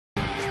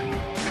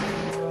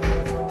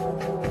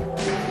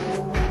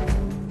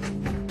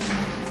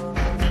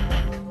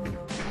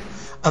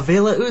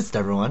Avela Oost,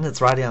 everyone. It's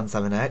Roddy on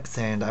 7X,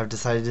 and I've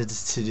decided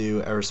to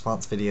do a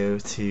response video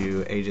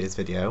to AJ's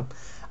video.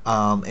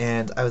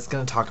 And I was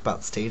going to talk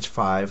about stage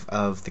 5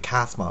 of the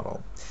CAS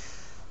model.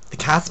 The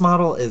CAS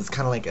model is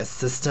kind of like a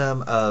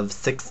system of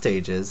 6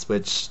 stages,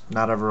 which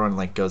not everyone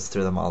goes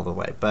through them all the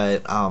way,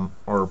 but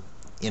or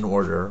in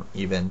order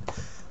even.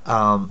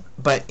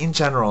 But in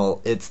general,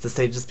 it's the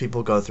stages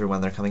people go through when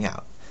they're coming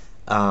out.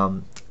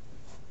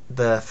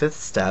 The 5th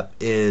step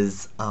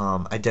is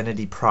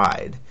identity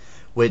pride,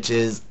 which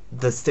is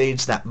the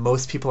stage that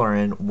most people are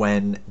in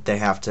when they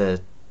have to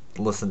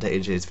listen to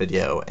AJ's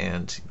video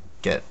and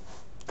get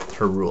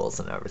her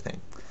rules and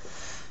everything.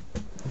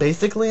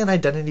 Basically, in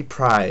identity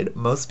pride,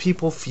 most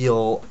people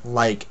feel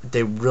like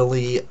they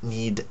really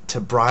need to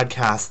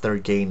broadcast their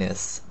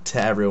gayness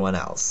to everyone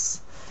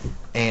else.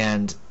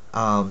 And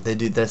they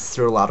do this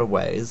through a lot of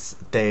ways.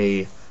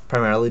 They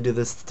primarily do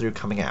this through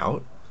coming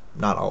out.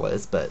 Not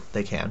always, but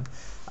they can.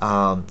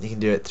 You can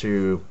do it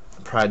through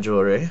pride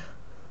jewelry,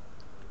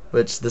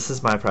 which this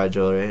is my pride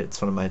jewelry.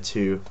 It's one of my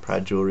 2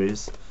 pride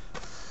jewelries.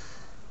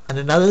 And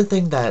another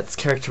thing that's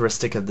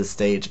characteristic of this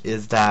stage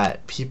is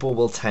that people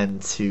will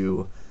tend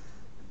to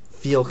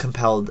feel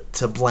compelled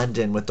to blend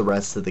in with the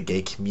rest of the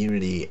gay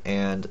community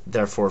and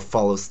therefore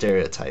follow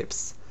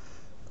stereotypes,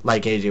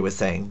 like AJ was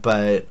saying.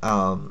 But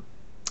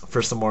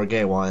for some more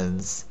gay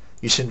ones,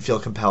 you shouldn't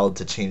feel compelled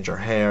to change your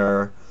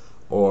hair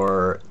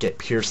or get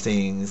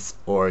piercings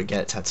or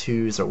get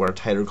tattoos or wear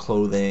tighter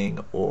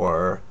clothing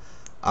or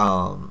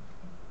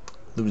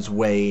lose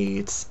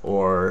weight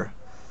or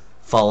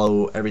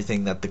follow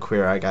everything that the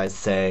Queer Eye guys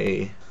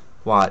say,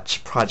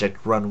 watch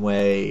Project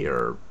Runway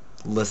or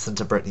listen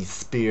to Britney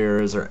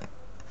Spears or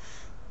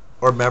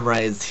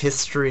memorize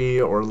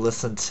history or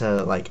listen to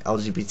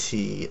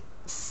LGBT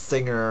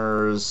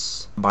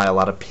singers, buy a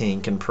lot of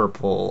pink and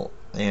purple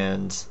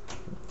and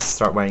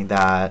start wearing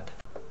that,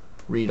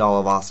 read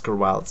all of Oscar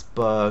Wilde's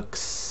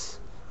books,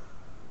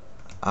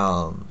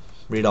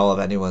 read all of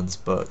anyone's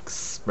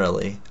books,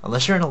 really.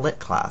 Unless you're in a lit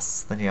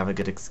class, then you have a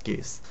good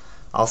excuse.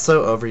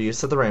 Also,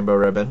 overuse of the rainbow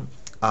ribbon.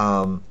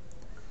 And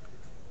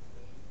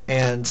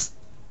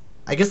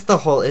I guess the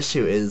whole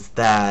issue is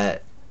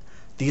that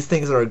these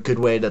things are a good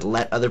way to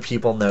let other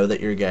people know that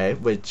you're gay,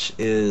 which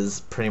is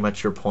pretty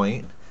much your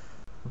point.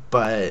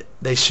 But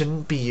they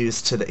shouldn't be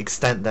used to the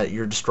extent that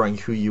you're destroying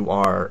who you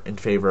are in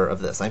favor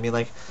of this. I mean,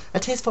 a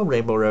tasteful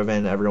rainbow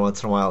ribbon every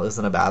once in a while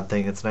isn't a bad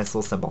thing. It's a nice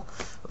little symbol.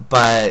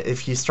 But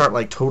if you start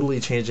totally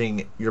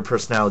changing your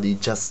personality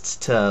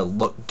just to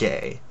look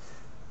gay,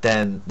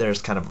 then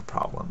there's kind of a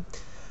problem.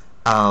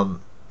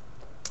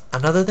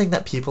 Another thing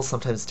that people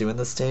sometimes do in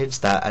this stage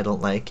that I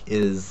don't like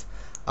is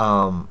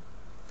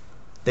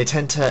they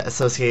tend to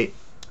associate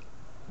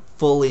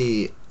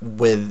fully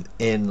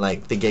within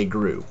the gay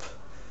group.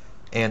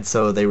 And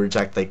so they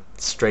reject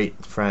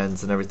straight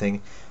friends and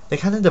everything. They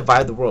kind of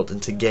divide the world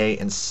into gay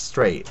and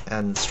straight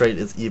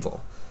is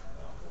evil.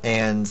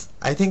 And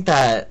I think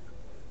that,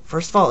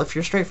 first of all, if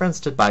your straight friends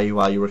stood by you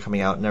while you were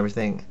coming out and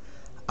everything,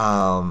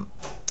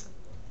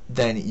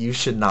 then you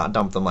should not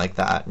dump them like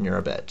that, and you're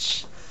a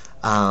bitch.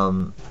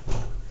 And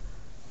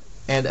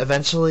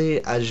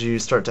eventually, as you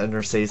start to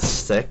enter stage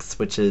 6,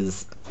 which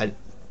is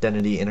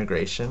identity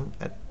integration,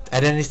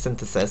 identity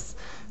synthesis,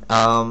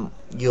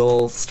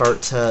 you'll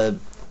start to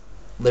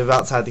live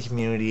outside the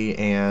community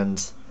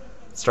and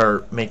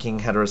start making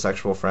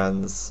heterosexual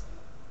friends.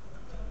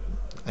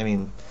 I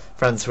mean,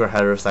 friends who are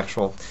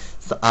heterosexual,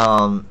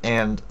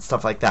 and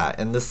stuff like that.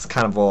 And this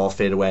kind of will all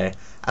fade away.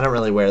 I don't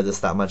really wear this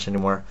that much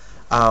anymore.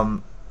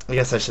 I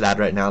guess I should add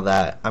right now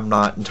that I'm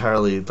not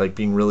entirely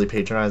being really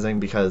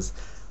patronizing because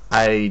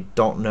I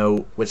don't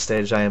know which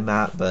stage I am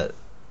at, but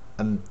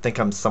I think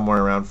I'm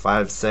somewhere around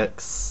 5,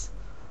 6.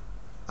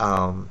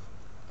 I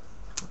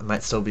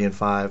might still be in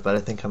 5, but I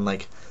think I'm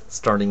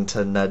starting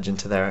to nudge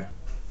into there.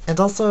 And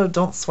also,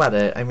 don't sweat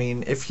it. I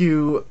mean, if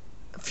you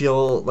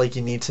feel like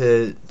you need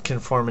to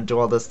conform and do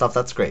all this stuff,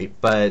 that's great.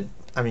 But,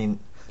 I mean,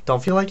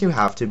 don't feel like you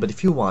have to, but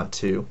if you want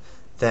to,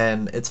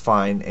 then it's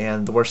fine.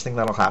 And the worst thing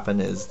that'll happen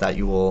is that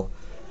you will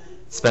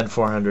spend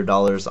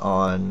 $400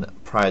 on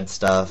Pride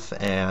stuff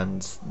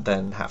and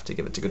then have to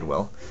give it to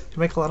Goodwill to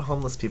make a lot of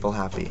homeless people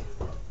happy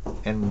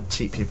and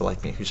cheap people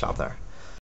like me who shop there.